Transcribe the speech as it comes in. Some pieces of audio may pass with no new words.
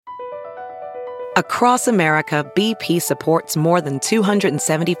Across America, BP supports more than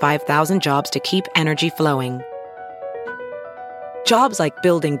 275,000 jobs to keep energy flowing. Jobs like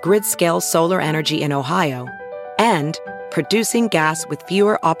building grid-scale solar energy in Ohio and producing gas with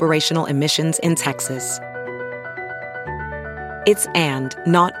fewer operational emissions in Texas. It's and,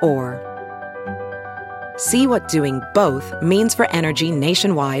 not or. See what doing both means for energy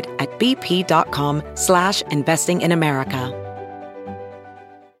nationwide at bp.com/investing in America.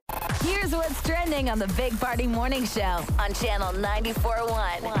 Here's what's trending on the Big Party Morning Show on Channel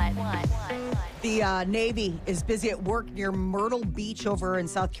 94.1. The Navy is busy at work near Myrtle Beach over in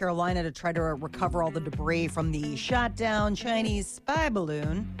South Carolina to try to recover all the debris from the shot down Chinese spy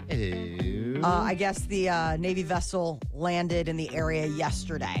balloon. I guess the Navy vessel landed in the area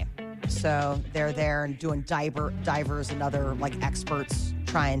yesterday. So they're there and doing divers and other experts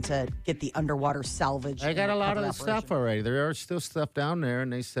trying to get the underwater salvage. I got a lot of the stuff already. There are still stuff down there,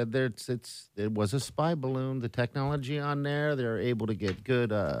 and they said that it was a spy balloon. The technology on there, they're able to get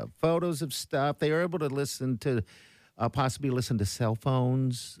good photos of stuff. They are able to possibly listen to cell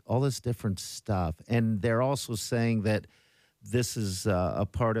phones, all this different stuff. And they're also saying that this is a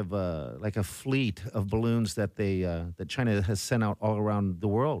part of a fleet of balloons that that China has sent out all around the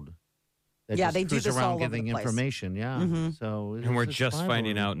world. They do this all over giving the place. information. Yeah. Mm-hmm. So and we're just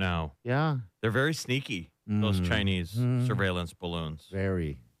finding out now. Yeah, they're very sneaky. Those Chinese surveillance balloons.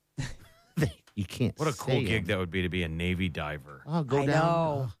 Very. You can't. What a cool gig that would be to be a Navy diver. Oh, go I down.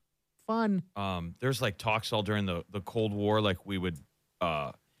 know. Oh, fun. There's talks all during the Cold War. We would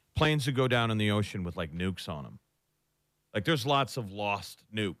planes would go down in the ocean with nukes on them. There's lots of lost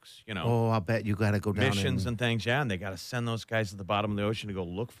nukes. Oh, I'll bet you got to go down missions and things. Yeah, and they got to send those guys to the bottom of the ocean to go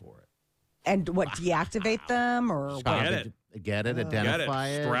look for it. And deactivate them or what? Get it, identify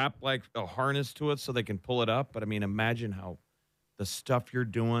it. Strap a harness to it so they can pull it up. But imagine how the stuff you're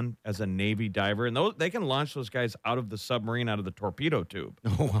doing as a Navy diver, and they can launch those guys out of the submarine, out of the torpedo tube.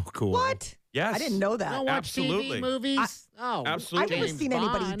 Oh, cool. What? Yes. I didn't know that. Don't watch Absolutely. TV movies? Absolutely. I've never seen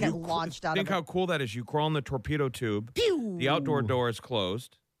anybody get launched out of it. Think how cool that is. You crawl in the torpedo tube. Pew! The outdoor door is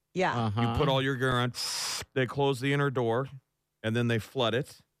closed. Yeah. You put all your gear on. They close the inner door, and then they flood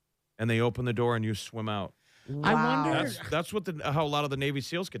it, and they open the door, and you swim out. Wow. I wonder. That's how a lot of the Navy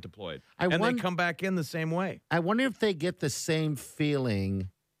SEALs get deployed. They come back in the same way. I wonder if they get the same feeling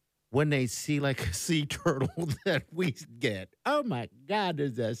when they see a sea turtle that we get. Oh my God,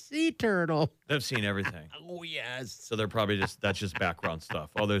 there's a sea turtle. They've seen everything. Oh yes. So they're probably that's just background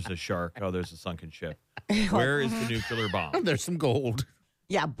stuff. Oh, there's a shark. Oh, there's a sunken ship. Where is the nuclear bomb? There's some gold.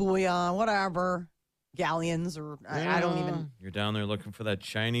 Yeah, bullion, whatever. Galleons or I don't even. You're down there looking for that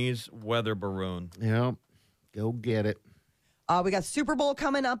Chinese weather balloon. Yep. Go get it. We got Super Bowl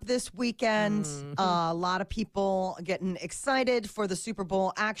coming up this weekend. A lot of people getting excited for the Super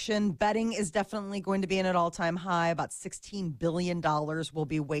Bowl action. Betting is definitely going to be in an all-time high. About $16 billion will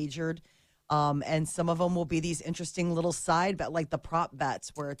be wagered. And some of them will be these interesting little side bet, like the prop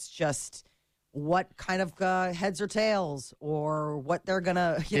bets, where it's just what kind of heads or tails or what they're going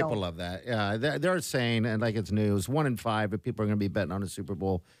to, People love that. Yeah, they're saying, and it's news, 1 in 5 if people are going to be betting on a Super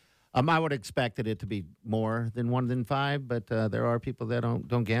Bowl. I would have expected it to be more than 1 in 5, but there are people that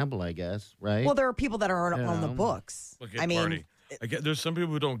don't gamble, I guess, right? Well, there are people that are on the books. Look at Marty. There's some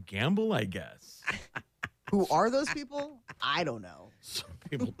people who don't gamble, I guess. Who are those people? I don't know. Some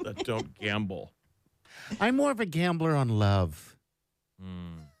people that don't gamble. I'm more of a gambler on love.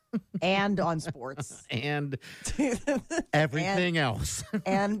 And on sports. And everything else.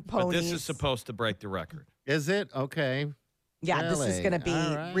 And ponies. But this is supposed to break the record. Is it? Okay. Yeah, Really? this is going to be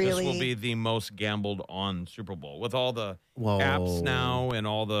really. This will be the most gambled on Super Bowl with all the Whoa. apps now and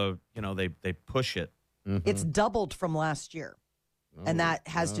all the, they push it. It's doubled from last year. And that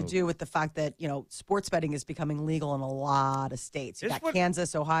has to do with the fact that, sports betting is becoming legal in a lot of states. You got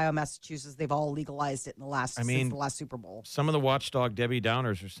Kansas, Ohio, Massachusetts. They've all legalized it in since the last Super Bowl. Some of the watchdog Debbie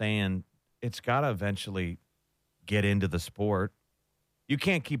Downers are saying it's got to eventually get into the sport. You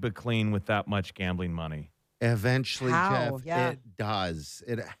can't keep it clean with that much gambling money. Eventually, Jeff, Yeah. it does.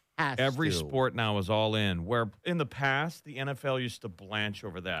 It has Every to. sport now is all in. Where in the past, the NFL used to blanch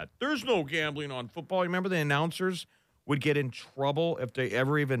over that. There's no gambling on football. You remember the announcers would get in trouble if they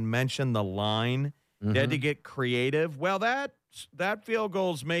ever even mentioned the line. They had to get creative. Well, that field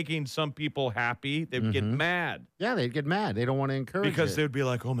goal's making some people happy. They'd get mad. Yeah, they'd get mad. They don't want to encourage Because it. they'd be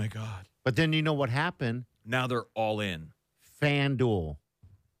like, oh, my God. But then you know what happened? Now they're all in. FanDuel.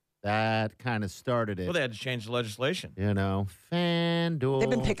 That kind of started it. Well, they had to change the legislation. FanDuel. They've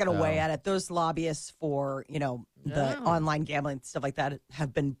been picking away at it. Those lobbyists for, the online gambling, stuff like that,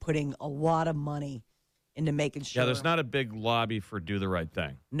 have been putting a lot of money into making sure. Yeah, there's not a big lobby for do the right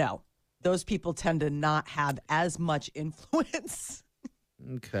thing. No. those people tend to not have as much influence.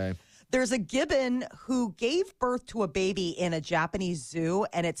 Okay. There's a gibbon who gave birth to a baby in a Japanese zoo,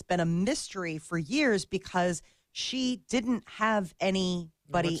 and it's been a mystery for years because she didn't have anybody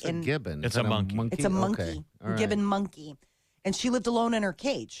What's a gibbon? It's Is a that monkey. It's a monkey, Okay. All right. gibbon monkey. And she lived alone in her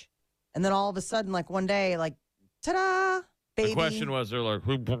cage. And then all of a sudden, like one day, like, ta-da, baby. The question was, they're like,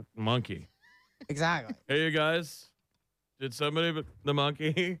 who monkey? Exactly. Hey, you guys, did somebody the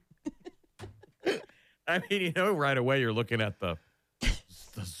monkey? I mean, right away you're looking at the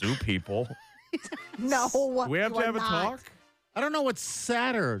zoo people. No, Do we have to you're have a not. talk? I don't know what's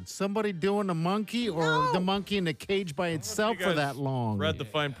sadder, somebody doing a monkey or the monkey in the cage by itself You for guys that long. Read the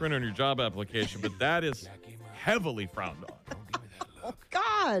fine print on your job application, but that is heavily frowned on. Oh,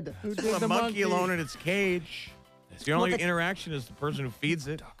 God. Who did Leave the a monkey alone in its cage. The only that's- interaction is the person who feeds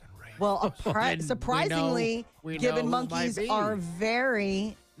it. Well, surprisingly, we know gibbon who might monkeys be. are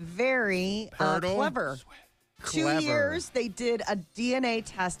very, very Turtle? clever. 2 Clever. years, they did a DNA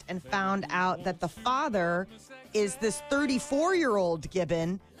test and found out that the father is this 34-year-old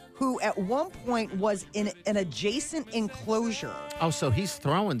gibbon who at one point was in an adjacent enclosure. Oh, so he's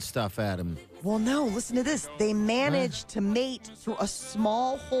throwing stuff at him. Well, no, listen to this. They managed to mate through a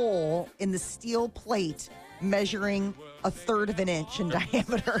small hole in the steel plate measuring 1/3 of an inch in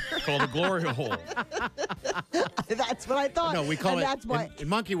diameter. Called a glory hole. That's what I thought. No, we call and it, that's what in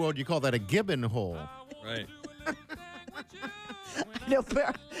monkey world, you call that a gibbon hole. Right.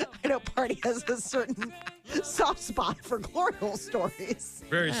 I know Party has a certain soft spot for glory hole stories.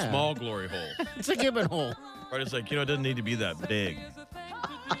 Very Yeah. small glory hole. It's a gibbon hole. But it's like, it doesn't need to be that big.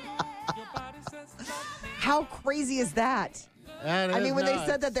 How crazy is that? That I is mean, when they nuts.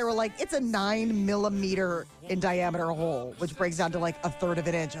 said that, they were like, it's a 9 millimeter in diameter hole, which breaks down to like 1/3 of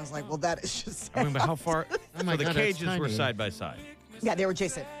an inch. I was like, well, that is just. I mean, but how far? Oh my so the God, that's cages were tiny. side by side. Yeah, they were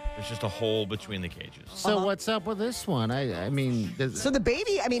Jason. There's just a hole between the cages. So what's up with this one? I mean, So the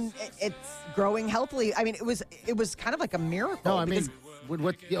baby, I mean, it's growing healthily. I mean, it was kind of like a miracle. no, I mean, because-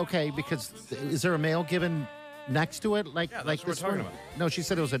 what? Okay, because is there a male gibbon next to it, like Yeah, that's like what we're this talking one? about. No, she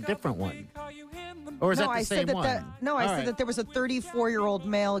said it was a different one. Or is no, that the I same said that. one? No, I All said right. that there was a 34-year-old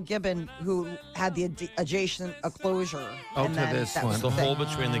male gibbon who had the adjacent enclosure. Oh, and to then this that one. was The the hole thing.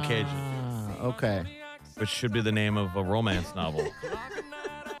 between the cages, Ah, okay. which should be the name of a romance novel.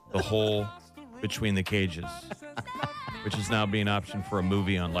 The hole between the cages, which is now being optioned for a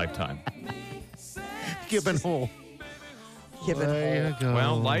movie on Lifetime. Gibbon hole. Gibbon There hole. you go.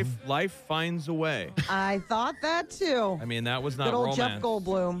 Well, life finds a way. I thought that too. I mean, that was not Good old romance. Jeff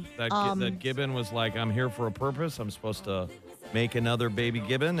Goldblum. That gibbon was like, I'm here for a purpose. I'm supposed to make another baby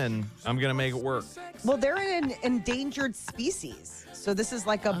gibbon, and I'm going to make it work. Well, they're an endangered species, so this is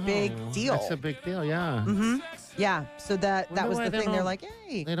like a big deal. That's a big deal, yeah. Yeah, so that Wonder was why the they thing. They're don't- like,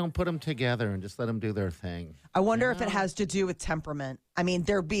 hey. They don't put them together and just let them do their thing. I wonder if it has to do with temperament. I mean,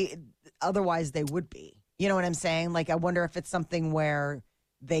 otherwise they would be. You know what I'm saying? Like, I wonder if it's something where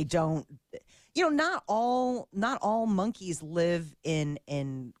they don't. You know, not all monkeys live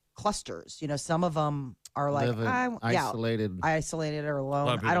in clusters. You know, some of them are like Live isolated. isolated or A lot of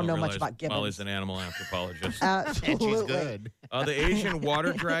alone. people I don't know much realize about gibbons. Molly's an animal anthropologist. Absolutely. She's good. The Asian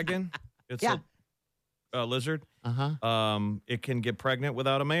water dragon, it's Yeah. a lizard. Uh-huh. It can get pregnant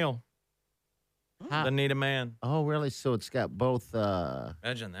without a male. How- Doesn't need a man. Oh, really? So it's got both.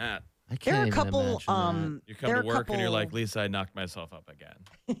 Imagine that. I There can't are a even couple. imagine You come there to are a work and you're couple- like, Lisa, I knocked myself up again.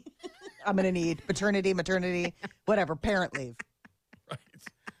 I'm going to need paternity, maternity, whatever, parent leave, Right.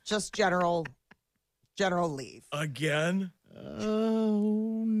 just general leave. Again? that.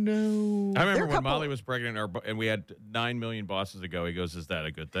 Oh no! I remember There are a when couple- Molly was pregnant and we had 9 million bosses ago. He goes, is that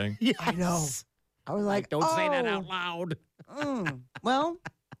a good thing? Yes. I know. I was like, Don't say that oh, out loud. Well,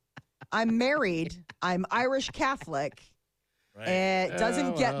 I'm married. I'm Irish Catholic. Right. It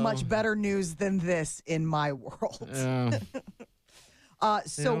doesn't Oh, get well. much better news than this in my world. Yeah.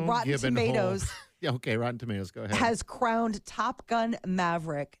 So No, Rotten Gibbon hole. Tomatoes Yeah. Okay. Rotten Tomatoes. Go ahead. has crowned Top Gun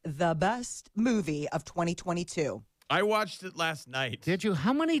Maverick the best movie of 2022. I watched it last night. Did you?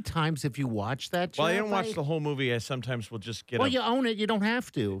 How many times have you watched that? Well, I Jeff? didn't watch the whole movie. I sometimes will just get Well, up. you own it. You don't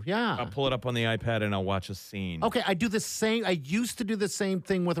have to. Yeah. I'll pull it up on the iPad and I'll watch a scene. Okay, I do the same. I used to do the same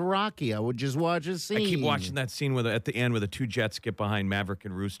thing with Rocky. I would just watch a scene. I keep watching that scene at the end where the two jets get behind Maverick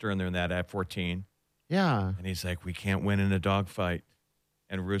and Rooster and they're in that F-14. Yeah. And he's like, we can't win in a dogfight.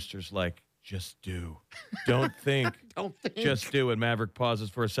 And Rooster's like, just do. Don't think. Don't think. Just do. And Maverick pauses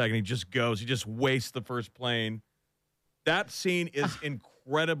for a second. He just goes. He just wastes the first plane. That scene is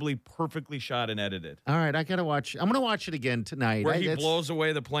incredibly perfectly shot and edited. All right, I gotta watch. I'm gonna watch it again tonight. Where he It's- blows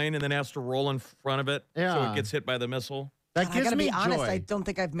away the plane and then has to roll in front of it so Yeah. it gets hit by the missile. That I gives gotta me be honest, joy. I don't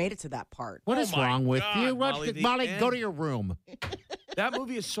think I've made it to that part. What Oh is my wrong with God, you? Molly, the Molly, go end. to your room. That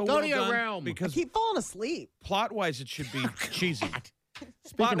movie is so Go well to your done room. I because keep falling asleep. plot-wise it should be cheesy.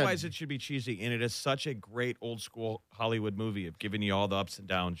 Plot-wise it should be cheesy, and it is such a great old-school Hollywood movie of giving you all the ups and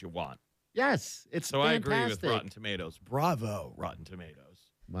downs you want. Yes, it's So fantastic. I agree with Rotten Tomatoes. Bravo, Rotten Tomatoes.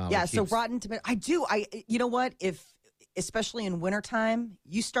 Molly Yeah, so keeps- Rotten Tomatoes. I do. You know what? Especially in wintertime,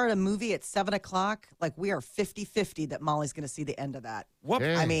 you start a movie at 7 o'clock, like we are 50-50 that Molly's going to see the end of that. What?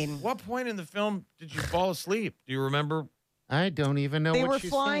 Yes. I mean, What point in the film did you fall asleep? Do you remember? I don't even know they what were she's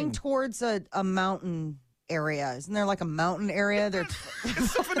flying saying. towards a mountain area. Isn't there like a mountain area? It's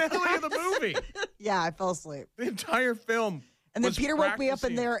the finale of the movie. Yeah, I fell asleep. The entire film. And then was Peter woke me up,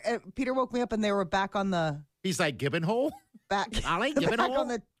 and practicing- Peter woke me up, and they were back on the He's like Gibbon Hole. back Molly, give it a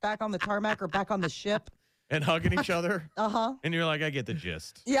hole. back on the tarmac or back on the ship. and hugging each other. And you're like, I get the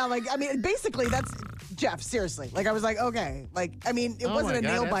gist. Yeah, like I mean, basically that's Jeff. Seriously, like I was like, okay, like I mean, it Oh wasn't my a God,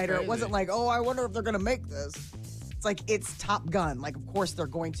 nail that's biter. It crazy. wasn't like, oh, I wonder if they're gonna make this. It's like it's Top Gun. Like, of course they're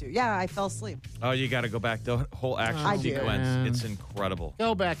going to. Yeah, I fell asleep. Oh, you got to go back. The whole action I do. sequence. Man. It's incredible.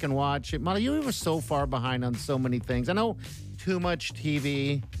 Go back and watch it. Molly, you were so far behind on so many things. I know too much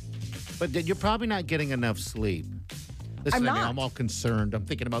TV, but you're probably not getting enough sleep. Listen I'm to me, not. I'm all concerned. I'm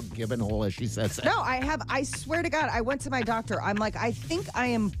thinking about Gibbon Hole as she says that. No, I swear to God, I went to my doctor. I'm like, I think I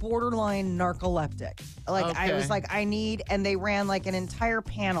am borderline narcoleptic. Like, I was Okay. like, I need, and they ran like an entire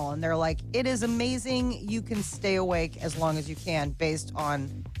panel, and they're like, it is amazing you can stay awake as long as you can based on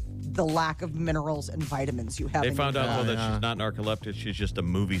the lack of minerals and vitamins you have. They in found your out, though, body. that she's not narcoleptic. She's just a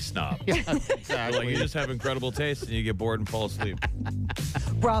movie snob. Yes, They're like, exactly. you just have incredible taste and you get bored and fall asleep.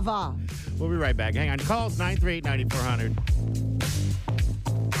 Brava. We'll be right back. Hang on. Calls 938-9400.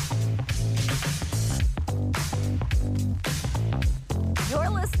 You're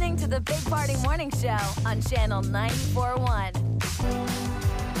listening to the Big Party Morning Show on Channel 94.1.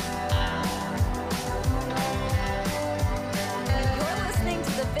 You're listening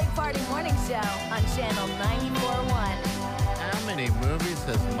to the Big Party Morning Show on Channel 94.1. How many movies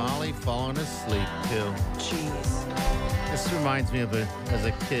has Molly fallen asleep to? Jeez. This reminds me of as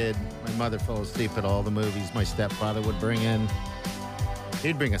a kid, my mother fell asleep at all the movies my stepfather would bring in.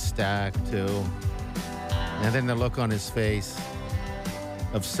 He'd bring a stack, too. And then the look on his face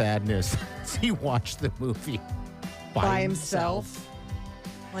of sadness as he watched the movie By himself.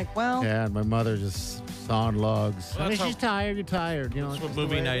 Like, well, Yeah, and my mother just sawing logs. Well, I mean, that's she's tired, you're tired. You know, That's what just the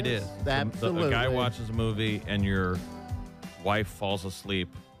movie way it night is. Absolutely. A guy watches a movie and your wife falls asleep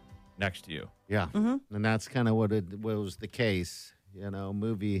next to you. Yeah, and that's kind of what was the case. You know,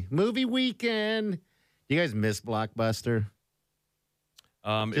 movie weekend. You guys miss Blockbuster?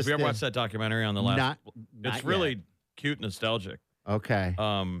 If Just you ever the- watched that documentary on the last, Not it's really yet. cute, nostalgic. Okay.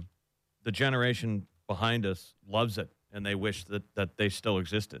 The generation behind us loves it, and they wish that they still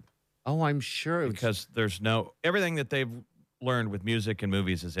existed Oh, I'm sure. It's, because there's no everything that they've learned with music and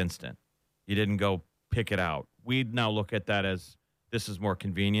movies is instant. You didn't go pick it out. We now look at that as this is more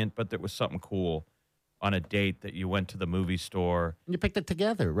convenient, but there was something cool on a date that you went to the movie store. you picked it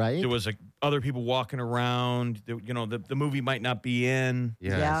together, right? There was other people walking around. You know, the movie might not be in.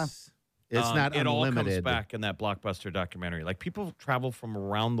 Yes. It's not It all unlimited. comes back in that Blockbuster documentary. Like people travel from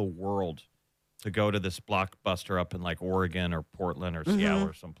around the world to go to this Blockbuster up in like Oregon or Portland or Seattle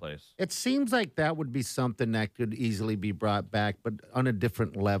or someplace. It seems like that would be something that could easily be brought back, but on a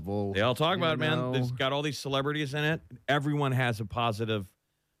different level. They all talk you about it, man. know? It's got all these celebrities in it. Everyone has a positive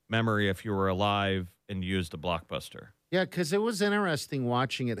memory if you were alive and used a Blockbuster. Yeah, because it was interesting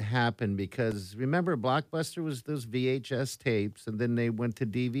watching it happen because remember, Blockbuster was those VHS tapes, and then they went to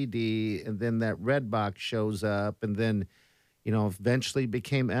DVD, and then that red box shows up, and then, you know, eventually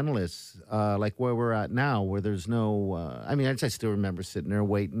became endless, like where we're at now, where there's no, I mean, I still remember sitting there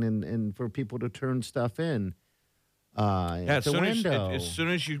waiting and for people to turn stuff in at As the soon window. as soon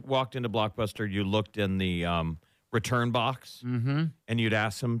as you walked into Blockbuster, you looked in the return box and you'd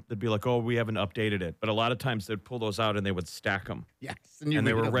ask them, they'd be like, oh, we haven't updated it. But a lot of times they'd pull those out and they would stack them. Yes. And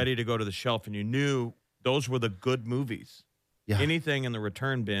they were ready to go to the shelf, and you knew those were the good movies. Yeah. Anything in the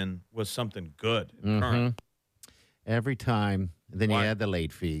return bin was something good. and current. Every time. And then Why? you had the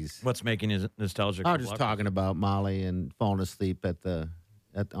late fees. What's making you nostalgic? I for was just Blockbuster? talking about Molly and falling asleep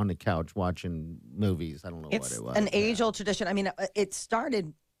on the couch watching movies. I don't know it's what it was. an age-old tradition. I mean, it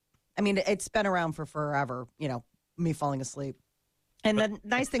started. I mean, it's been around for forever. You know, me falling asleep. And the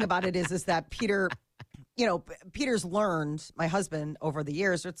nice thing about it is that Peter, you know, Peter's learned, my husband, over the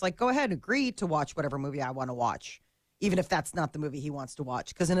years. It's like, go ahead, agree to watch whatever movie I want to watch, even if that's not the movie he wants to watch.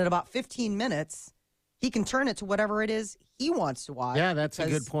 Because in about 15 minutes, he can turn it to whatever it is he wants to watch. Yeah, that's a good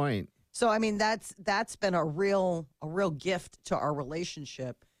because point. So I mean, that's been a real gift to our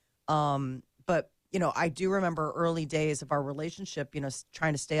relationship. But I do remember early days of our relationship.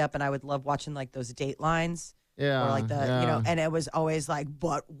 Trying to stay up, and I would love watching like those Datelines. Yeah. Or like and it was always like,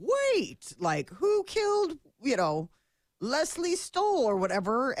 but wait, like who killed, Leslie Stoll or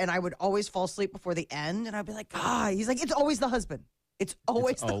whatever. And I would always fall asleep before the end. And I'd be like, God, he's like, it's always the husband. It's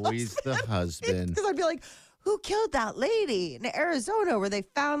always the husband. Because I'd be like, who killed that lady in Arizona where they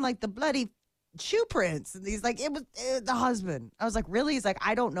found like the bloody shoe prints? And he's like, it was the husband. I was like, really? He's like,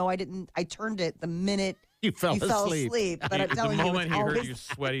 I don't know. I turned it the minute you fell asleep. But I'm The telling you, moment it's he heard always- you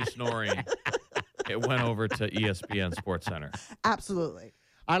sweaty snoring, it went over to ESPN Sports Center. Absolutely.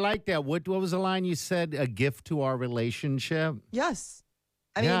 I like that. What was the line you said? A gift to our relationship? Yes.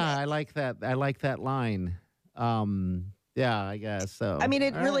 I like that. I like that line. Yeah, I guess so. I mean,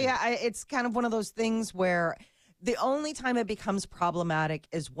 it All really, right. it's kind of one of those things where the only time it becomes problematic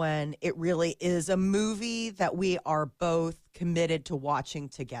is when it really is a movie that we are both committed to watching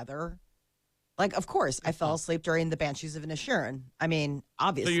together. Like, of course, I fell asleep during The Banshees of Inisherin. I mean, So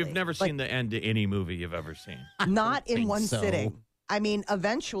obviously. you've never seen the end to any movie you've ever seen? Not in think one so. sitting. I mean,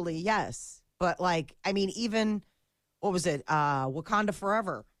 eventually, yes. But, like, I mean, even, what was it? Wakanda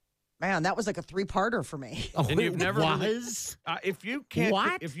Forever. Man, that was like a 3-parter for me. Oh, And you've it never really- was? If you can't,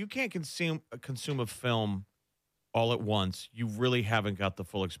 What? if you can't consume a film all at once, you really haven't got the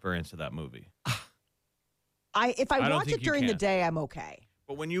full experience of that movie. If I I don't watch think it you during the can. day, I'm okay.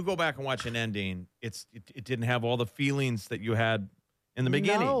 But when you go back and watch an ending, it didn't have all the feelings that you had in the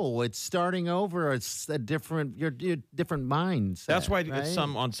beginning. No, it's starting over. It's a different, you're different mindset. That's why right?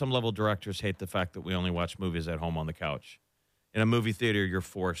 on some level directors hate the fact that we only watch movies at home on the couch. In a movie theater, you're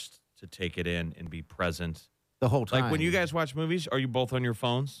forced to take it in and be present. the whole time. Like when you guys watch movies, are you both on your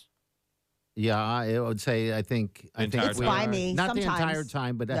phones? Yeah, I would say I think entire It's we by are. me Not the sometimes. entire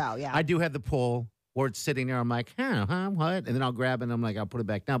time, but No, yeah. I do have the pull where it's sitting there. I'm like, what? And then I'll grab it and I'm like, I'll put it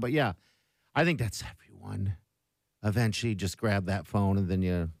back down. But yeah, I think that's everyone. Eventually, just grab that phone and then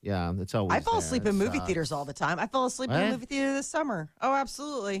it's always. I fall asleep there. in It movie sucks. theaters all the time. I fell asleep in What? a movie theater this summer. Oh,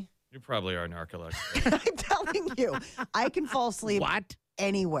 absolutely. You probably are narcoleptic. I'm telling you, I can fall asleep What?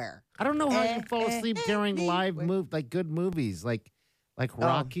 anywhere. I don't know how you fall asleep during live anywhere. like good movies, like Oh.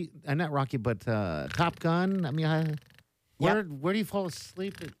 Rocky. Not Rocky, but Top Gun. I mean, where do you fall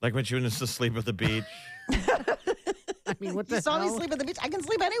asleep? Like when she was asleep at the beach. I mean, what the You saw me hell? sleep at the beach. I can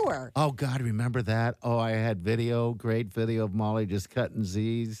sleep anywhere. Oh God, remember that? Oh, I had great video of Molly just cutting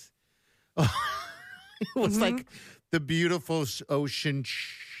Z's. It was like the beautiful ocean,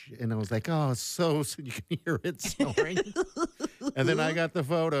 and I was like, oh, so you can hear it snoring. And then I got the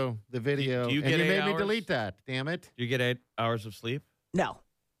photo, the video, Do you and get you 8 made me hours? delete that. Damn it! Do you get 8 hours of sleep?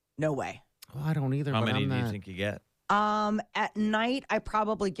 No way. Oh, I don't either. How but many I'm do you not. think you get? At night, I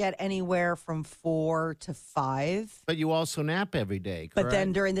probably get anywhere from 4 to 5. But you also nap every day, correct? But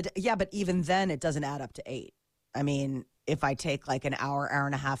then during the day, but even then, it doesn't add up to 8. I mean, if I take like an hour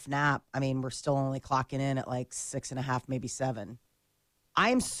and a half nap, I mean, we're still only clocking in at like 6.5, maybe 7.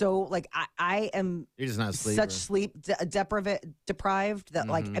 I'm so like I am you're just not a sleeper. such sleep deprived that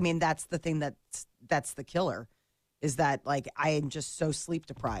like I mean that's the thing that's the killer is that like I am just so sleep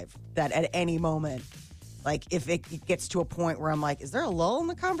deprived that at any moment like if it gets to a point where I'm like, is there a lull in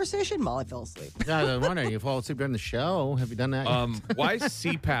the conversation? Molly fell asleep. Yeah, I was wondering, you fall asleep during the show. Have you done that? Why is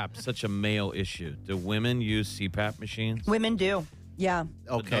CPAP such a male issue? Do women use CPAP machines? Women do, yeah.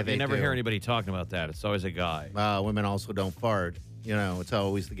 okay, You they never do. hear anybody talking about that. It's always a guy. Women also don't fart. You know, it's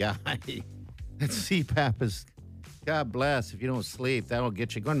always the guy. That CPAP is, God bless. If you don't sleep, that'll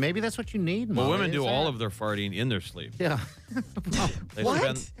get you going. Maybe that's what you need. Well, Molly, women is do all that? of their farting in their sleep. Yeah.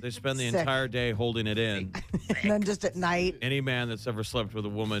 What? They spend the Sick. entire day holding it in. And then just at night, Any man that's ever slept with a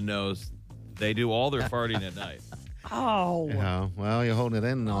woman knows they do all their farting at night. oh, Yeah. Well, you're holding it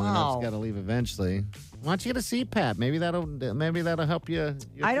in long enough. Wow. It's got to leave eventually. Why don't you get a CPAP? Maybe that'll help you.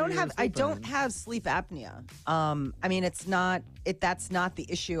 I don't have sleep apnea. I mean, that's not the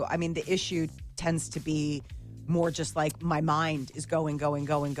issue. I mean, the issue tends to be more just like my mind is going,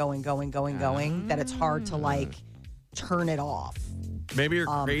 that it's hard to like turn it off. Maybe you're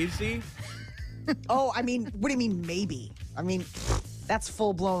crazy. Oh, I mean, what do you mean maybe? I mean, that's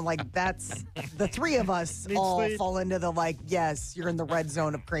full blown. Like that's the three of us all sleep. fall into the like, yes, you're in the red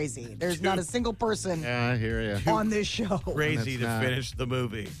zone of crazy. There's not a single person Yeah, I hear you. on this show. Crazy to not- finish the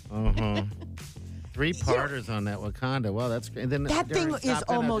movie. Uh-huh. 3-parters on that Wakanda. Well, that's great. And then That thing during is Top Gun,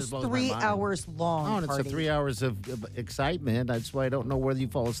 that almost just blows my 3 mind. hours long. Oh, and it's a Party. 3 hours of excitement. That's why I don't know whether you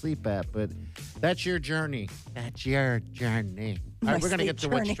fall asleep at, but that's your journey. That's your journey. All My right, we're going to sleep get to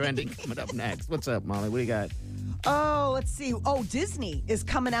what's journey. trending coming up next. What's up, Molly? What do you got? Oh, let's see. Oh, Disney is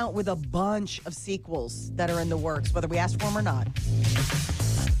coming out with a bunch of sequels that are in the works, whether we ask for them or not.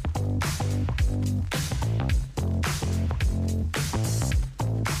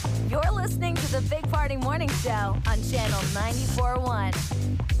 You're listening to the Big Party Morning Show on Channel 94.1.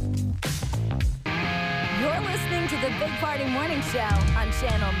 You're listening to the Big Party Morning Show on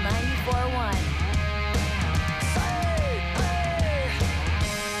Channel 94.1.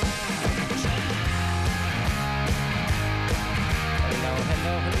 Hello.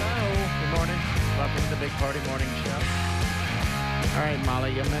 Good morning. Welcome to the Big Party Morning Show. All right,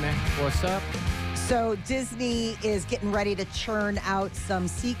 Molly, a minute. What's up? So Disney is getting ready to churn out some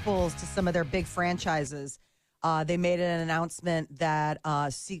sequels to some of their big franchises. They made an announcement that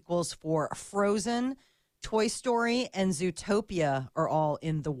sequels for Frozen, Toy Story, and Zootopia are all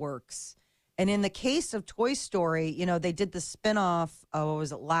in the works. And in the case of Toy Story, you know, they did the spinoff, what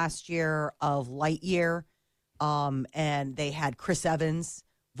was it, last year of Lightyear. And they had Chris Evans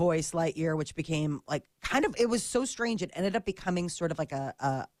voice Lightyear, which became like it was so strange. It ended up becoming sort of like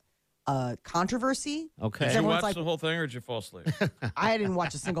a controversy. Okay. Did you watch like, the whole thing or did you fall asleep? I didn't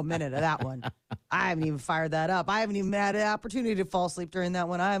watch a single minute of that one. I haven't even fired that up. I haven't even had an opportunity to fall asleep during that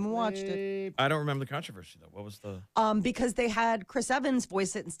one. I haven't watched it. I don't remember the controversy, though. What was the... Because they had Chris Evans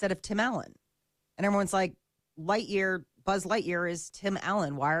voice it instead of Tim Allen. And everyone's like, Buzz Lightyear is Tim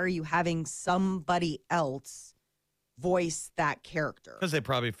Allen. Why are you having somebody else voice that character? Because they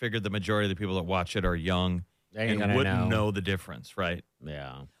probably figured the majority of the people that watch it are young and wouldn't know the difference, right?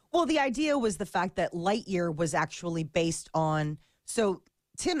 Yeah. Well, the idea was the fact that Lightyear was actually based on... So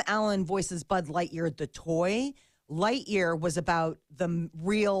Tim Allen voices Buzz Lightyear, the toy. Lightyear was about the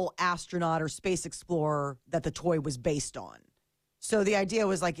real astronaut or space explorer that the toy was based on. So the idea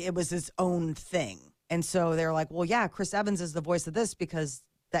was like it was his own thing. And so they're like, well, yeah, Chris Evans is the voice of this because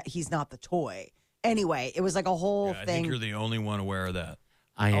that he's not the toy. Anyway, it was like a whole I thing. think you're the only one aware of that.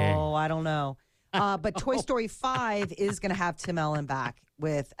 I don't know. But Toy Story 5 is going to have Tim Allen back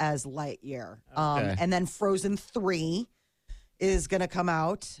as Lightyear. Okay. And then Frozen 3 is going to come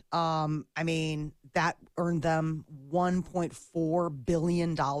out. I mean, that earned them $1.4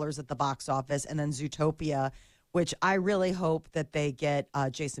 billion at the box office. And then Zootopia, which I really hope that they get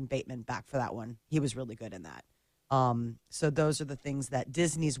Jason Bateman back for that one. He was really good in that. So those are the things that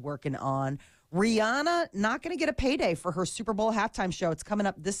Disney's working on. Rihanna not going to get a payday for her Super Bowl halftime show. It's coming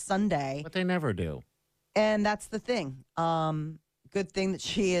up this Sunday. But they never do. And that's the thing. Good thing that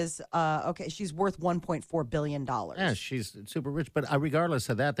she is, she's worth $1.4 billion. Yeah, she's super rich. But regardless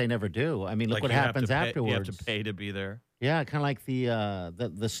of that, they never do. I mean, look Like what you have happens to pay- afterwards. You have to pay to be there. Yeah, kind of like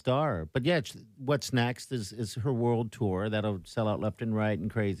the star. But yeah, what's next is her world tour that'll sell out left and right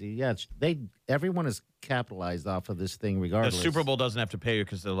and crazy. Yeah, everyone is capitalized off of this thing regardless. The Super Bowl doesn't have to pay you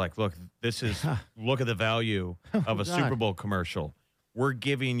because they're like, look, look at the value of a Super Bowl commercial. We're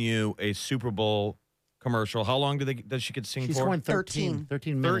giving you a Super Bowl commercial. How long does she get sing She's for? going 13 minutes.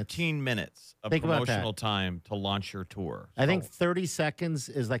 13 minutes of Think about promotional that. time to launch your tour. I think So- 30 seconds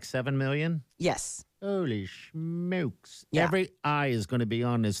is like 7 million. Yes. Holy smokes. Yeah. Every eye is going to be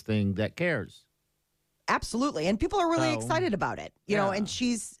on this thing that cares. Absolutely. And people are really So, excited about it. You know, yeah. and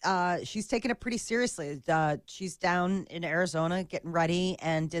she's taking it pretty seriously. She's down in Arizona getting ready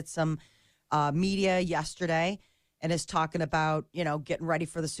and did some media yesterday and is talking about, you know, getting ready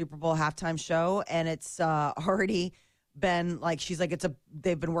for the Super Bowl halftime show. And it's already been like, she's like,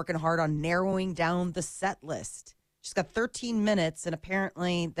 they've been working hard on narrowing down the set list. She's got 13 minutes, and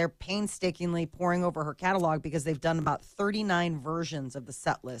apparently they're painstakingly pouring over her catalog because they've done about 39 versions of the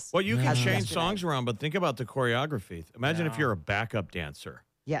set list. Well, you can as of change yesterday. songs around, but think about the choreography. Imagine if you're a backup dancer.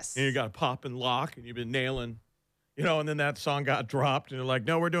 Yes. And you got pop and lock, and you've been nailing, you know, and then that song got dropped, and you're like,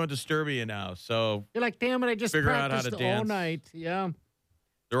 no, we're doing Disturbia now. So You're like, damn it, I just Figure out how to practiced all dance. night. Yeah.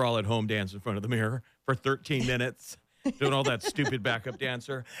 they're all at home dancing in front of the mirror for 13 minutes, doing all that stupid backup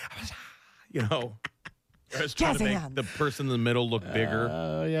dancer. You know, I was trying to Jazzing make on. the person in the middle look bigger.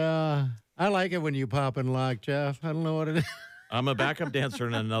 Oh, yeah. I like it when you pop and lock, Jeff. I don't know what it is. I'm a backup dancer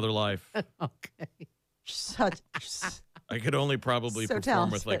in another life. Okay. Such. I could only probably So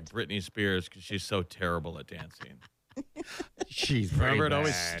perform with like talented. Britney Spears because she's so terrible at dancing. She's Remember, it pretty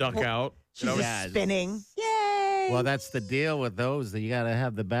always bad. stuck out. She's It always- spinning. Yay! Well, that's the deal with those. That you got to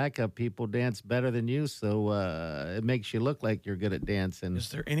have the backup people dance better than you, so it makes you look like you're good at dancing. Is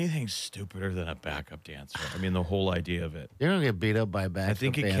there anything stupider than a backup dancer? I mean, the whole idea of it. You're gonna get beat up by a backup I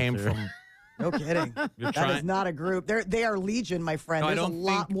think it came dancer. from. No kidding. You're That is trying. not a group. They are legion, my friend. No, I There's a don't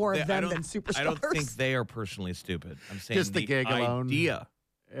lot think more they- of I them don't- than superstars. I don't think they are personally stupid. I'm saying Just the gig alone. idea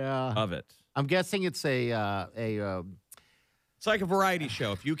Yeah. of it. I'm guessing it's It's like a variety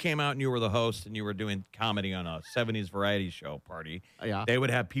show. If you came out and you were the host and you were doing comedy on a 70s variety show party, they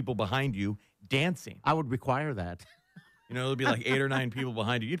would have people behind you dancing. I would require that. You know, there'd be like 8 or 9 people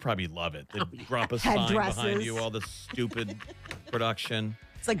behind you. You'd probably love it. They'd drop a sign behind you, all this stupid production.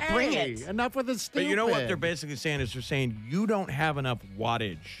 It's like, bring it. Enough with the stupid. But you know what they're basically saying is they're saying you don't have enough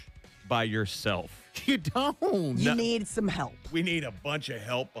wattage by yourself. You don't. You need some help. We need a bunch of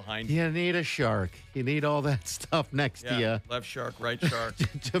help behind you. You need a shark. You need all that stuff next to you Left shark, right shark.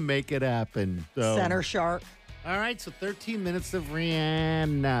 to make it happen. So. Center shark. All right, so 13 minutes of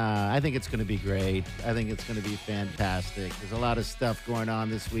Rihanna. I think it's going to be great. I think it's going to be fantastic. There's a lot of stuff going on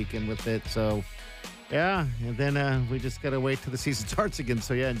this weekend with it. So, yeah, and then we just got to wait till the season starts again.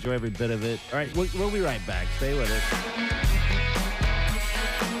 So, yeah, enjoy every bit of it. All right, we'll be right back. Stay with us.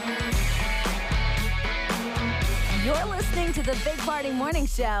 You're listening to the Big Party Morning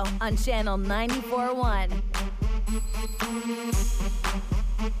Show on Channel 94.1.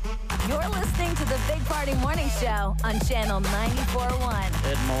 You're listening to the Big Party Morning Show on Channel 94.1.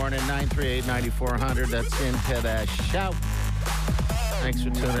 Good morning, 938-9400. That's into the show. Thanks for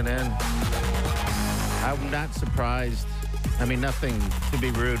tuning in. I'm not surprised. I mean, nothing to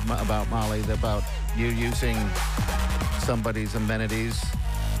be rude about Molly, about you using somebody's amenities.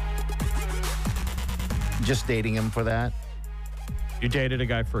 Just dating him for that. You dated a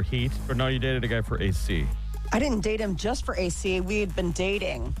guy for heat? Or no, you dated a guy for AC? I didn't date him just for AC. We had been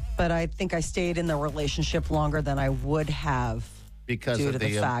dating, but I think I stayed in the relationship longer than I would have because due of to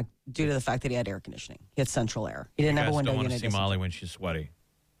the fact that he had air conditioning. He had central air. He didn't have a window unit. unit. Don't want to see Molly when she's sweaty.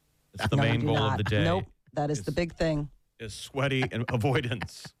 It's the No, main goal of the day. Nope, that is the big thing. Is sweaty and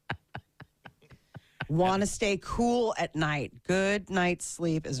avoidance. Want to stay cool at night. Good night's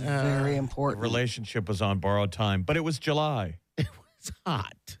sleep is very The important. relationship was on borrowed time, but it was July. It's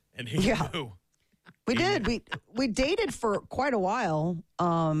hot. And he knew. We did. We dated for quite a while.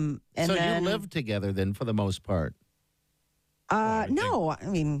 And so then, you lived together then for the most part? No, I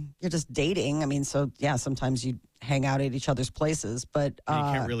mean, you're just dating. I mean, so yeah, sometimes you hang out at each other's places, but You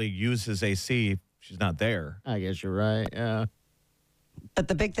can't really use his AC if she's not there. I guess you're right, yeah. But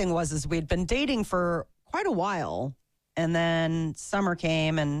the big thing was we'd been dating for quite a while, and then summer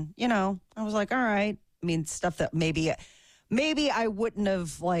came, and I was like, all right. I mean, stuff that maybe I wouldn't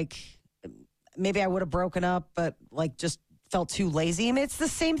have maybe I would have broken up, but just felt too lazy. I mean, it's the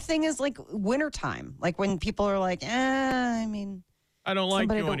same thing as wintertime. Like when people are like, I mean, I don't like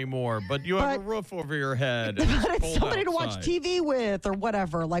you anymore, but you have a roof over your head. And but it's cold somebody to watch outside. TV with or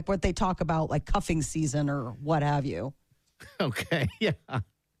whatever, like what they talk about, like cuffing season or what have you. Okay, yeah.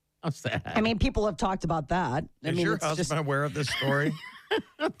 How sad. I mean, people have talked about that. Is your husband aware of this story?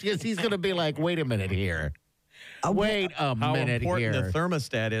 Because he's going to be like, wait a minute here. Wait a How minute important here. the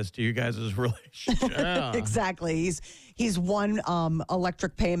thermostat is to you guys' relationship. Yeah. Exactly. He's one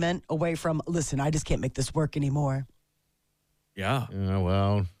electric payment away from, listen, I just can't make this work anymore. Yeah.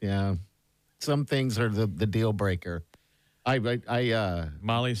 Well, yeah. Some things are the deal breaker.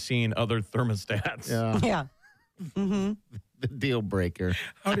 Molly's seen other thermostats. Yeah. Yeah. Mm-hmm. The deal breaker.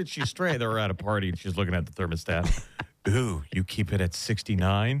 How did she stray? They were at a party and she's looking at the thermostat. Ooh, you keep it at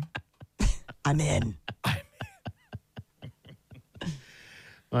 69? I'm in.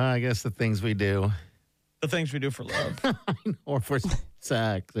 Well, I guess the things we do. The things we do for love. Or for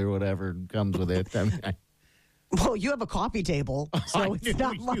sex or whatever comes with it. I mean, Well, you have a coffee table, so it's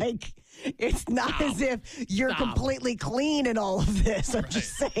not like it's not as if you're completely clean in all of this. I'm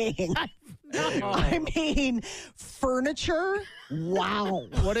just saying. I mean, furniture. Wow.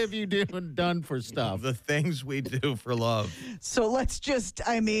 what have you done for stuff? The things we do for love. So let's just,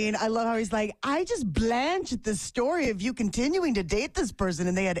 I love how he's like, I just blanch at the story of you continuing to date this person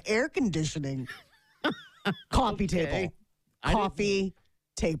and they had air conditioning. Coffee table. Coffee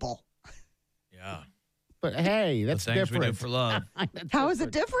table. Yeah. But hey, that's the things different. we do for love. How is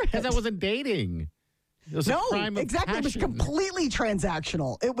it different? Because I wasn't dating. It was a crime of exactly. It was passion. completely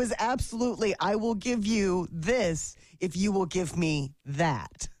transactional. It was absolutely, I will give you this if you will give me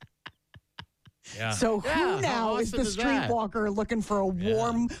that. Yeah. So Yeah, who how now is awesome the is that? streetwalker looking for a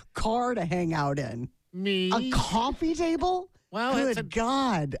warm car to hang out in? Me. A coffee table? Well, Good it's a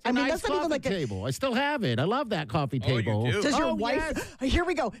God. A nice that's not even coffee like a. table. I still have it. I love that coffee Oh, you table. do? Does your Oh, wife? yes. Here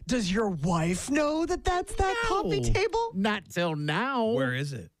we go. Does your wife know that that's that coffee No. table? Not till now. Where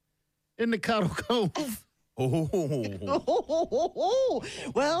is it? In the Cuddle Cove. Oh.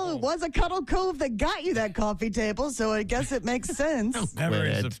 Well, it was a Cuddle Cove that got you that coffee table, so I guess it makes sense.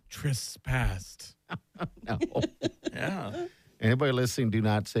 Memories Quit. of trysts past. No. Yeah. Anybody listening, do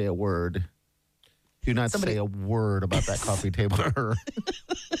not say a word. Do not say a word about that coffee table to her.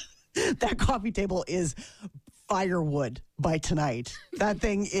 That coffee table is firewood by tonight. That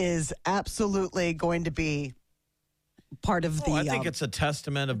thing is absolutely going to be part of the. I think it's a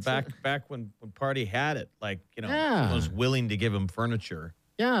testament of back when Party had it. Like, Yeah. someone was willing to give him furniture.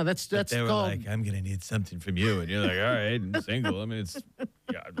 Yeah, that's They were called. like, I'm going to need something from you. And you're like, all right, I'm single. I mean,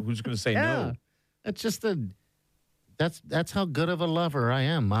 who's going to say no? That's just that's how good of a lover I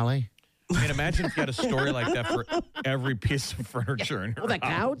am, Molly. I mean, imagine if you had a story like that for every piece of furniture in your The house.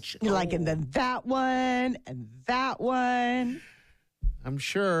 couch. You're like, and then that one, and that one. I'm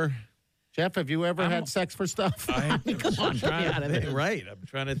sure. Jeff, have you ever had sex for stuff? I'm Come on, trying get out to of think, this. right. I'm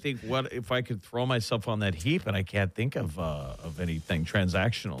trying to think what if I could throw myself on that heap, and I can't think of anything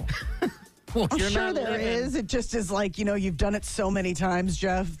transactional. Well, I'm you're sure not there living. is. It just is like, you've done it so many times,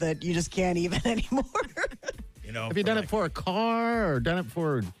 Jeff, that you just can't even anymore. Have you done it for a car or done it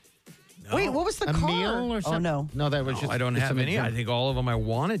for Wait, what was the a car? meal or something? Oh, no. No, that was just. I don't just have an any. I example. think all of them I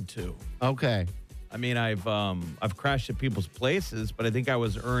wanted to. Okay. I mean, I've crashed at people's places, but I think I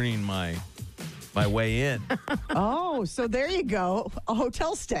was earning my way in. Oh, so there you go. A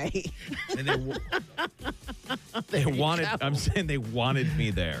hotel stay. And they wanted. I'm saying they wanted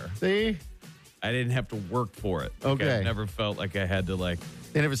me there. See? I didn't have to work for it. Like, Okay. I never felt like I had to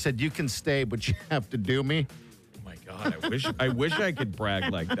They never said you can stay, but you have to do me. Oh my God! I wish I could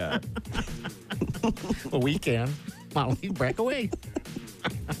brag like that. Well, we can. Molly, break away.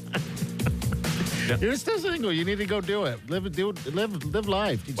 You're still single. You need to go do it. Live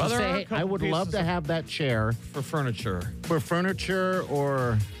life. You Well, just there are say, a hey, couple I would love pieces to of- have that chair For furniture. for furniture,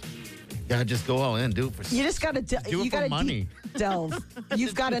 or just go all in. Do it for. You just got to Do it you for got to money. delve.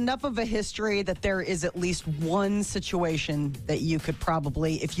 You've got enough of a history that there is at least one situation that you could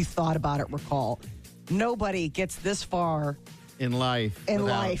probably, if you thought about it, recall. Nobody gets this far in life. in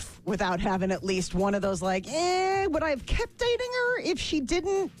without- life without having at least one of those, like, would I have kept dating her if she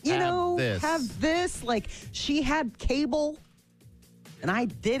didn't, have this? Like, she had cable and I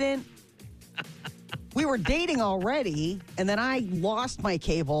didn't. We were dating already, and then I lost my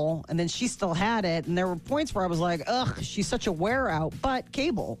cable, and then she still had it. And there were points where I was like, ugh, she's such a wear out, but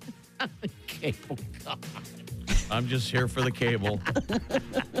cable. Cable. God. I'm just here for the cable.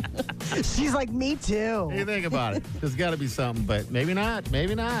 She's like, me too. What do you think about it? There's got to be something, but maybe not.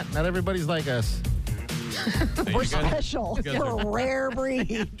 Maybe not. Not everybody's like us. Hey, We're you guys- special. you guys You're are a rare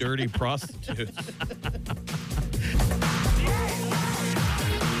breed. dirty prostitutes.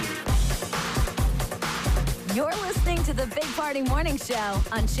 You're listening to the Big Party Morning Show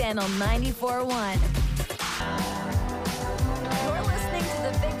on Channel 94.1. You're listening to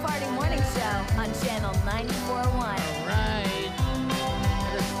the Big Party Morning Show on Channel 94.1.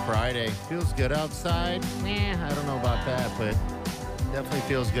 Right. It's Friday. Feels good outside. I don't know about that, but definitely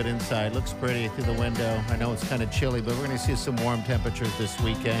feels good inside. Looks pretty through the window. I know it's kind of chilly, but we're going to see some warm temperatures this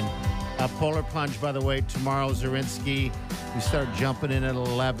weekend. Polar Plunge, by the way, tomorrow, Zarinsky. We start jumping in at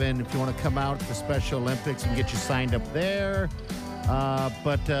 11. If you want to come out for Special Olympics, we can get you signed up there.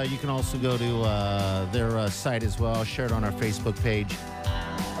 But you can also go to their site as well. I'll share it on our Facebook page.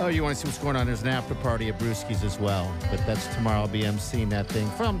 Oh, you want to see what's going on? There's an after party at Brewski's as well. But that's tomorrow. I'll be emceeing that thing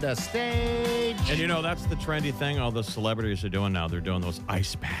from the stage. And that's the trendy thing all the celebrities are doing now. They're doing those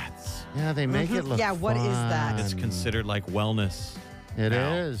ice baths. Yeah, they make it look Yeah, what is that? It's considered like wellness. It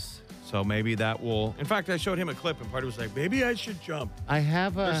now. is. So maybe that will. In fact, I showed him a clip, and Party was like, "Maybe I should jump." I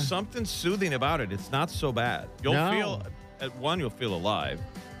have a. There's something soothing about it. It's not so bad. You'll No. feel at one. You'll feel alive.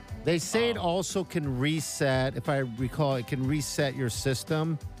 They say it also can reset. If I recall, it can reset your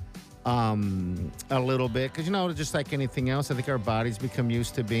system a little bit because just like anything else, I think our bodies become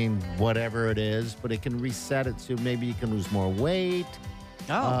used to being whatever it is, but it can reset it so maybe you can lose more weight.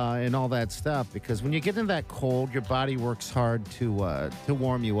 And all that stuff, because when you get in that cold, your body works hard to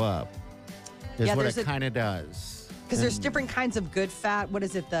warm you up. Is Yeah, what there's it kind of does. Because there's different kinds of good fat. What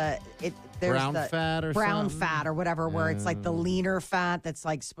is it? There's Brown the fat or brown something? fat or whatever, where it's like the leaner fat that's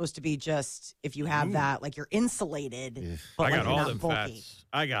like supposed to be just if you have that, like you're insulated. But I like got you're all not them bulky. fats.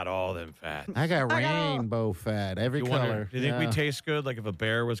 I got all them fats. I got I got- rainbow fat, every You color. wonder, do you think we Yeah. taste good? Like if a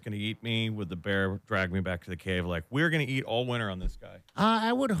bear was going to eat me, would the bear drag me back to the cave? Like we're going to eat all winter on this guy.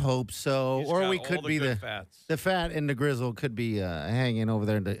 I would hope so, He's or got we all could the be good the fats. the fat and the grizzle could be hanging over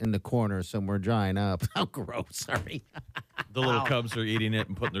there in the corner somewhere, drying up. How gross! Sorry. The little cubs are eating it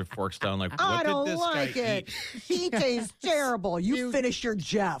and putting their forks down. Like what I don't did this like guy it. eat? He tastes terrible. You finish your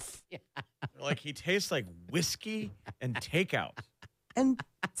Jeff. Like he tastes like whiskey and takeout. And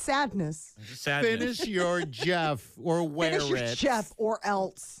sadness. Sadness. Finish your Jeff or wear Finish your it. Jeff or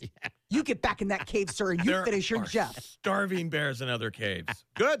else. You get back in that cave, sir, and you There finish your are Jeff. starving bears in other caves.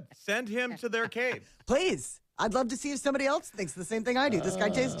 Good. Send him to their cave. Please. I'd love to see if somebody else thinks the same thing I do. This guy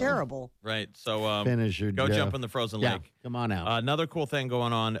tastes terrible. Right. So Finish your go Jeff. jump in the frozen Yeah, lake. come on out. Another cool thing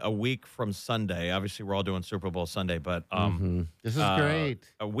going on a week from Sunday. Obviously, we're all doing Super Bowl Sunday, but This is great.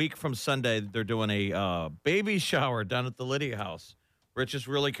 a week from Sunday, they're doing a baby shower down at the Lydia House, which is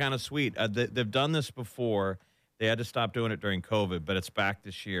really kind of sweet. They've done this before. They had to stop doing it during COVID, but it's back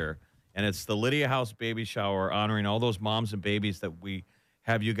this year. And it's the Lydia House baby shower, honoring all those moms and babies that we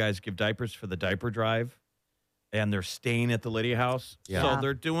have you guys give diapers for the diaper drive. And they're staying at the Lydia House. Yeah. So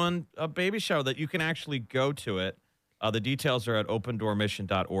they're doing a baby shower that you can actually go to it. The details are at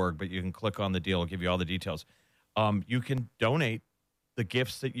opendoormission.org, but you can click on the deal. It'll give you all the details. You can donate the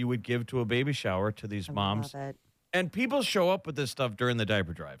gifts that you would give to a baby shower to these moms. Love it. And people show up with this stuff during the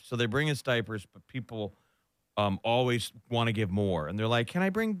diaper drive. So they bring us diapers, but people always want to give more. And they're like, can I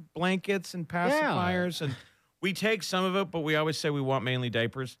bring blankets and pacifiers? And we take some of it, but we always say we want mainly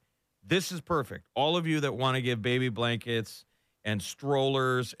diapers. This is perfect. All of you that want to give baby blankets and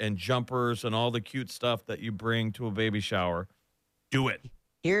strollers and jumpers and all the cute stuff that you bring to a baby shower, do it.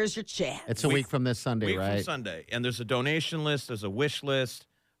 Here's your chance. It's a week from this Sunday, Week right? from Sunday. And there's a donation list. There's a wish list.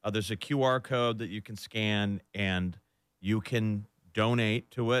 There's a QR code that you can scan, and you can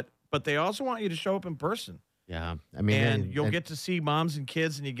donate to it. But they also want you to show up in person. Yeah. I mean, And you'll get to see moms and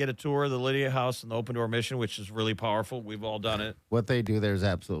kids, and you get a tour of the Lydia House and the Open Door Mission, which is really powerful. We've all done it. what they do there is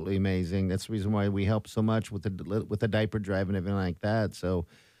absolutely amazing. That's the reason why we help so much with the diaper drive and everything like that. So,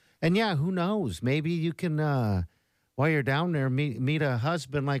 and yeah, who knows? Maybe you can, while you're down there, meet a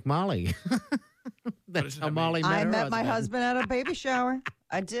husband like Molly. That's how Molly met I her met my husband at a baby shower.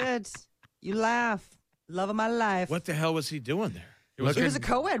 I did. You laugh. Love of my life. What the hell was he doing there? It was a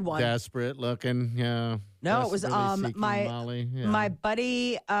co-ed one. Desperate looking, yeah. No, it was Desperately seeking my Molly. Yeah. my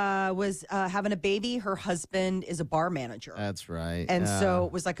buddy was having a baby. Her husband is a bar manager. That's right. And yeah. so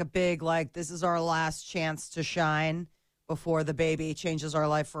it was like a big, like, this is our last chance to shine before the baby changes our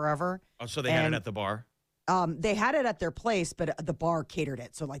life forever. Oh, so they had And- it at the bar? They had it at their place, but the bar catered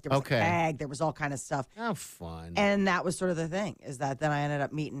it. So, like, there was Okay. a keg, there was all kind of stuff. How fun. And that was sort of the thing, is that then I ended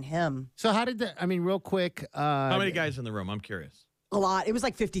up meeting him So how did that, I mean, real quick. How many guys in the room? I'm curious. a lot. It was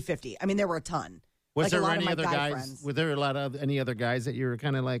like 50-50. I mean, there were a ton. Was like there a lot any of my other guy guys? friends. Were there a lot of any other guys that you were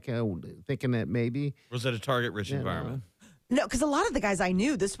kind of like thinking that maybe? Was it a target-rich environment? No, because a lot of the guys I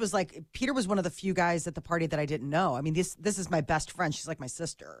knew, this was like, Peter was one of the few guys at the party that I didn't know. I mean, this is my best friend. She's like my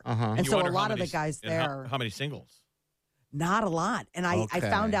sister. Uh-huh. And You so a wonder how lot of many- the guys and there, How many singles? not a lot. And I Okay.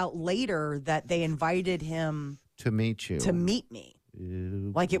 found out later that they invited him To meet you. to meet me.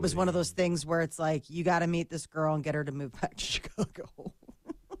 Ew, Like it was one of boy. those things where it's like, you got to meet this girl and get her to move back to Chicago.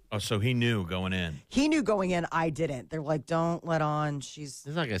 Oh, so he knew going in. He knew going in, I didn't. They're like, don't let on. She's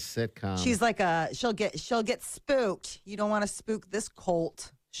It's like a sitcom. she's like she'll get spooked. You don't want to spook this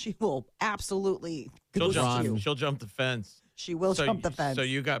colt. She will absolutely She'll goose jump, you. she'll jump the fence. She will jump the fence. So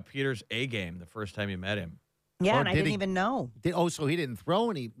you got Peter's A game the first time you met him. yeah, Or and I did didn't he- even know. So he didn't throw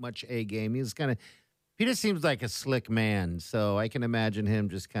any much A game. He was kind of. Peter seems like a slick man, so I can imagine him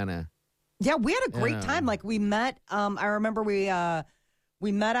just kind of. Yeah, we had a great Yeah. time. Like we met. I remember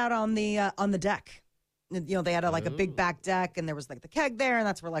we met out on the deck. You know, they had a big back deck, and there was like the keg there, and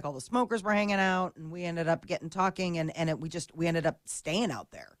that's where like all the smokers were hanging out. And we ended up getting talking, and we ended up staying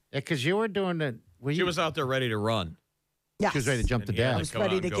out there. Yeah, because you were doing the. She was out there ready to run. Yes. She was ready to jump the And he had deck. I was come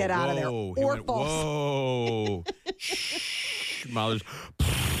ready out to and get out of there. "Whoa." He Or went, false. Whoa. Shh. Molly's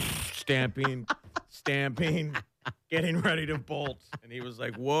stamping, getting ready to bolt. And he was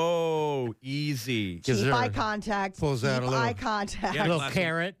like, whoa, easy. Is Keep there- eye contact. pulls Keep out a little- eye contact. He had a little glass of-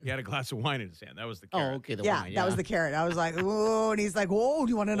 carrot. He had a glass of wine in his hand. That was the Oh, carrot. okay. The Yeah, wine, that was the carrot. I was like, "Whoa!" And he's like, "Whoa! Do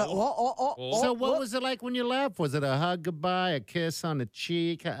you want to know?" Oh. So what was it like when you left? Was it a hug goodbye, a kiss on the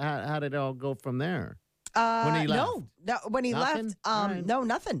cheek? How did it all go from there? When he left? No, when he Nothing? left, All right. no,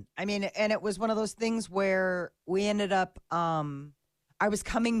 nothing. I mean, and it was one of those things where we ended up. I was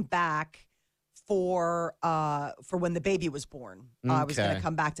coming back for when the baby was born. I was going Okay. to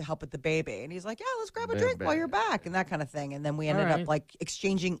come back to help with the baby, and he's like, "Yeah, let's grab a drink while you're back," and that kind of thing. And then we ended right. up like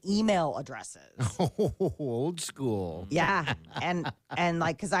exchanging email addresses. Oh, old school. Yeah, and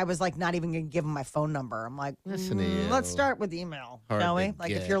like, because I was like not even gonna give him my phone number. I'm like, Listen to you. let's start with email, Hard shall to we?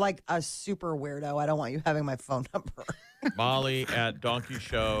 Like, if get. you're like a super weirdo, I don't want you having my phone number. Molly at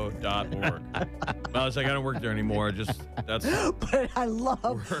donkeyshow.org. Molly's like, I don't work there anymore. That's But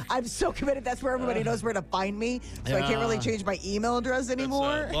I'm so committed. That's where everybody knows where to find me. So I can't really Yeah. change my email address That's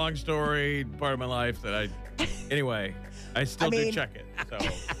anymore. a long story, part of my life that anyway, I still do mean- check it. So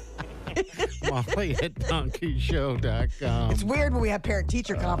Molly at donkeyshow.com. It's weird when we have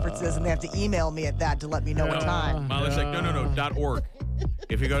parent-teacher conferences and they have to email me at that to let me know what time. Molly's like, no, .org.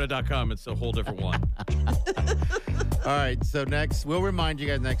 If you go to .com, it's a whole different one. All right, so next, we'll remind you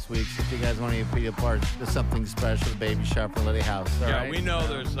guys next week if you guys want to be a part of something special, the baby shower for Liddy House. All Yeah, right? we know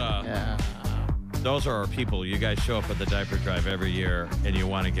there's. Yeah. Those are our people. You guys show up at the diaper drive every year, and you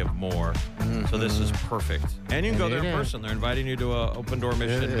want to give more. So this is perfect. And you can go there in person. They're inviting you to a Open Door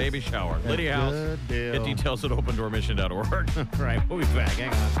Mission baby shower. Liddy House. Good deal. Get details at opendoormission.org. Right, we'll be back. Hang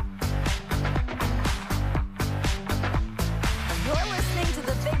on. You're listening to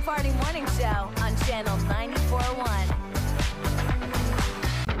the Big Party Morning Show on Channel 94.1.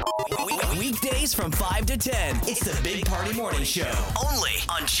 Weekdays from 5 to 10. It's the Big Party Morning Show. Only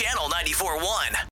on Channel 94.1.